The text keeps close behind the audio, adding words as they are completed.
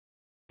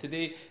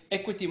Today,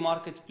 equity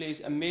market plays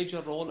a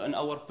major role in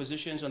our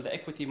positions on the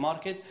equity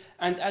market.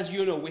 And as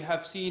you know, we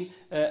have seen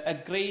a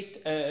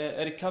great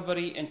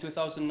recovery in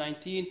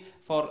 2019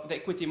 for the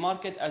equity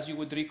market. As you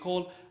would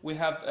recall, we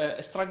have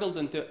struggled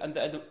at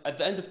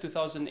the end of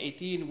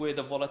 2018 with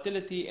the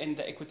volatility in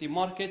the equity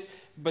market,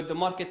 but the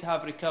market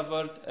have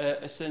recovered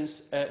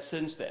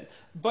since then.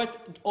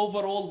 But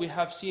overall, we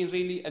have seen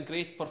really a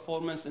great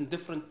performance in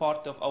different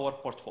parts of our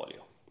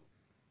portfolio.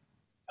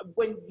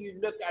 When you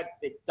look at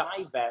the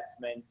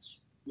divestments,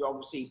 you're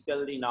obviously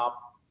building up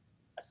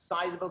a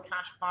sizable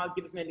cash pile.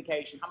 Give us an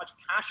indication, how much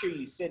cash are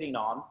you sitting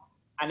on,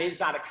 and is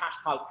that a cash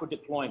pile for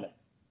deployment?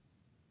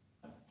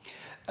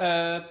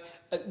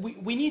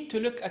 We need to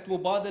look at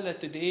Mubadala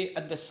today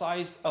at the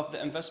size of the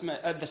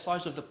investment, at the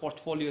size of the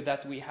portfolio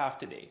that we have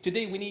today.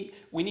 Today,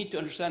 we need to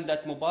understand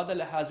that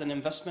Mubadala has an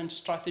investment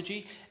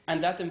strategy,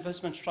 and that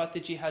investment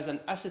strategy has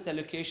an asset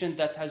allocation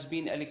that has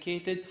been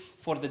allocated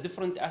for the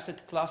different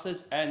asset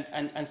classes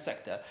and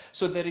sector.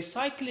 So the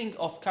recycling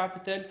of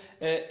capital,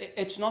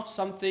 it's not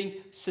something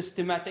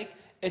systematic.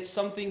 It's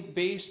something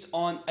based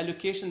on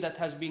allocation that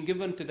has been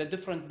given to the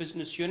different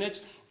business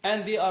units,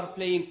 and they are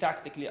playing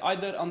tactically,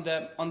 either on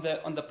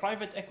the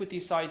private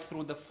equity side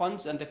through the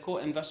funds and the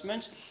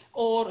co-investments,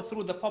 or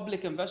through the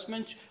public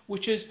investment,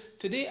 which is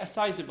today a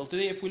sizable.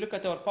 Today, if we look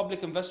at our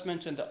public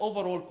investments and the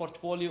overall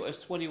portfolio is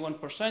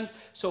 21%,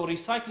 so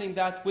recycling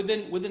that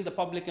within the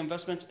public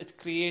investments, it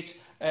creates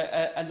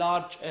a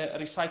large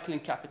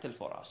recycling capital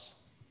for us.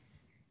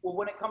 Well,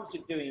 when it comes to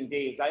doing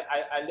deals,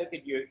 I look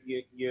at your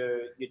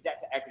debt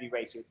to equity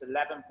ratio. It's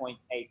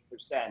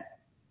 11.8%.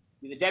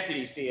 The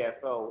deputy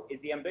CFO,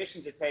 is the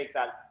ambition to take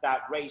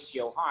that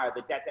ratio higher,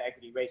 the debt to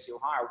equity ratio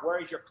higher? Where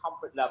is your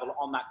comfort level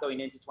on that going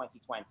into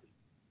 2020?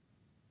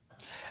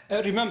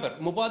 Remember,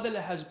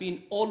 Mubadala has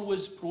been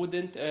always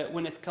prudent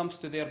when it comes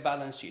to their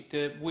balance sheet.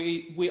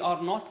 We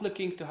are not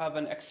looking to have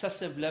an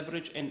excessive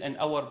leverage in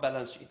our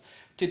balance sheet.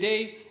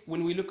 Today,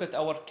 when we look at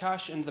our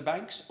cash in the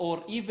banks,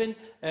 or even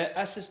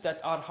assets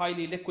that are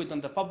highly liquid on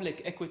the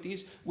public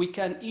equities, we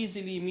can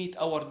easily meet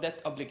our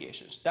debt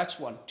obligations. That's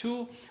one.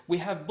 Two, we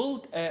have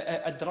built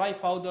a dry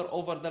powder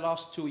over the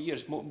last 2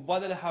 years.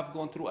 Mubadala have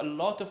gone through a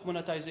lot of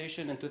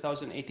monetization in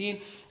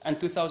 2018 and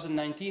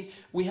 2019.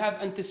 We have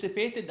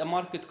anticipated a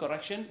market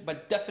correction,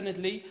 but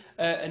definitely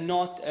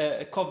not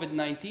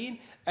COVID-19.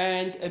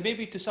 And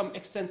maybe to some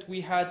extent,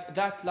 we had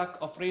that luck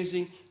of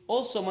raising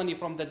also money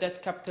from the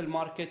debt capital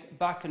market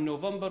back in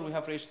November. We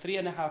have raised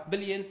 $3.5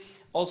 billion.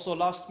 Also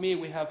last May,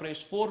 we have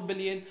raised $4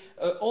 billion.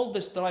 All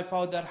this dry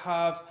powder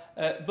have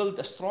built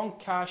a strong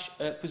cash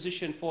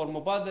position for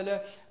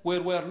Mubadala,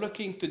 where we're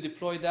looking to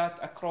deploy that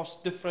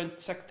across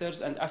different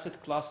sectors and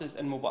asset classes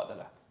in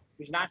Mubadala.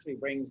 Which naturally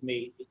brings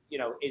me,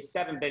 is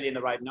 $7 billion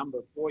the right number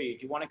for you?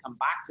 Do you want to come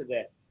back to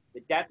the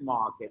debt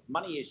markets?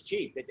 Money is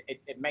cheap.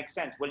 It makes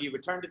sense. Will you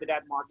return to the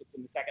debt markets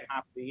in the second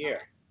half of the year?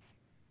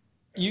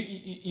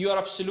 You are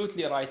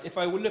absolutely right. If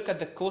I will look at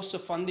the cost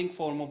of funding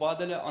for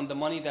Mubadala on the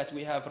money that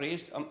we have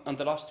raised on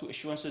the last two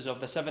issuances of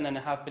the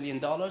 $7.5 billion,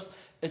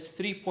 it's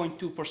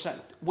 3.2%.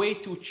 Way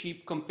too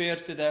cheap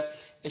compared to the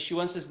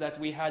issuances that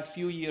we had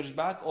few years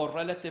back, or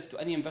relative to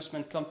any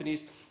investment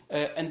companies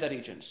in the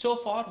region. So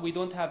far, we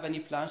don't have any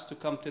plans to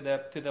come to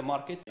the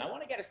market. And I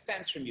want to get a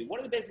sense from you. What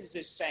are the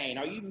businesses saying?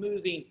 Are you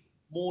moving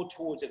more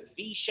towards a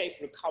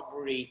V-shaped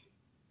recovery?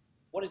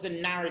 What is the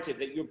narrative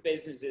that your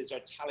businesses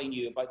are telling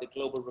you about the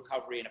global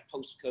recovery in a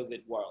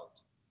post-COVID world?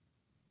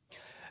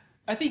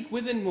 I think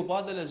within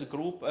Mubadala as a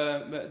group,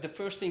 the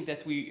first thing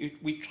that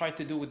we try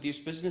to do with these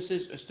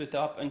businesses is to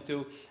tap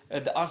into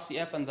the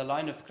RCF and the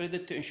line of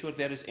credit to ensure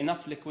there is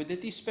enough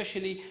liquidity,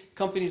 especially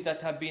companies that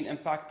have been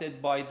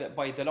impacted by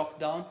the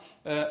lockdown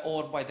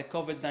or by the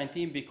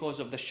COVID-19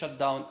 because of the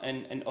shutdown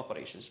in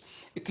operations.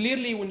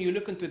 Clearly, when you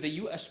look into the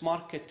US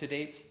market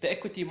today, the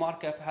equity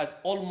market has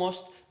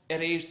almost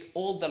erased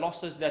all the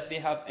losses that they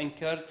have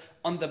incurred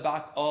on the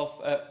back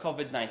of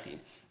COVID-19.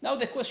 Now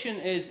the question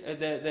is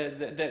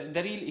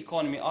the real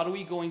economy. Are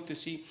we going to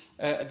see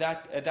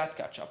that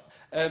catch up?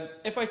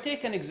 If I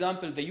take an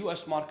example, the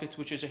US market,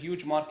 which is a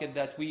huge market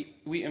that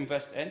we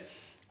invest in,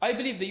 I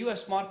believe the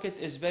US market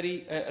is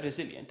very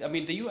resilient. I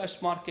mean, the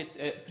US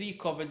market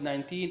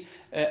pre-COVID-19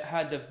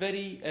 had a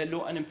very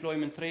low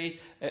unemployment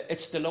rate.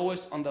 It's the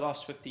lowest on the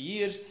last 50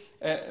 years.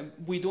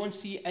 We don't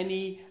see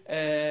any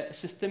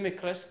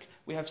systemic risk.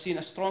 We have seen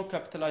a strong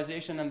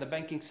capitalization in the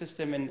banking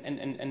system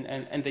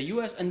in the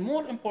US. And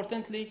more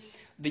importantly,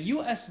 the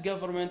US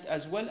government,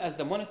 as well as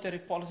the monetary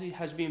policy,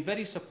 has been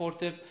very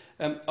supportive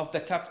of the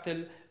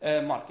capital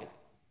market.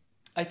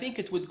 I think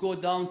it would go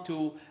down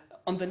to,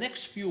 on the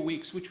next few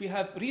weeks, which we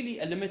have really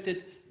a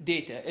limited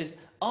data, is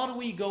are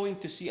we going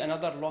to see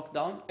another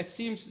lockdown? It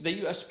seems the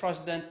US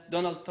President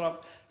Donald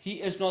Trump, he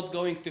is not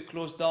going to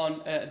close down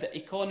the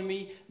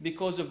economy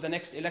because of the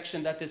next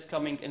election that is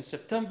coming in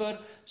September.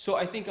 So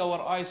I think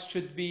our eyes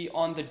should be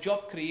on the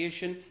job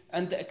creation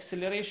and the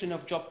acceleration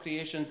of job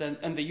creation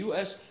in the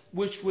US,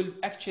 which will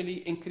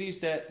actually increase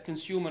the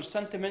consumer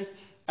sentiment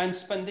and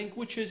spending,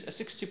 which is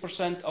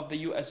 60% of the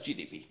US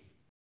GDP.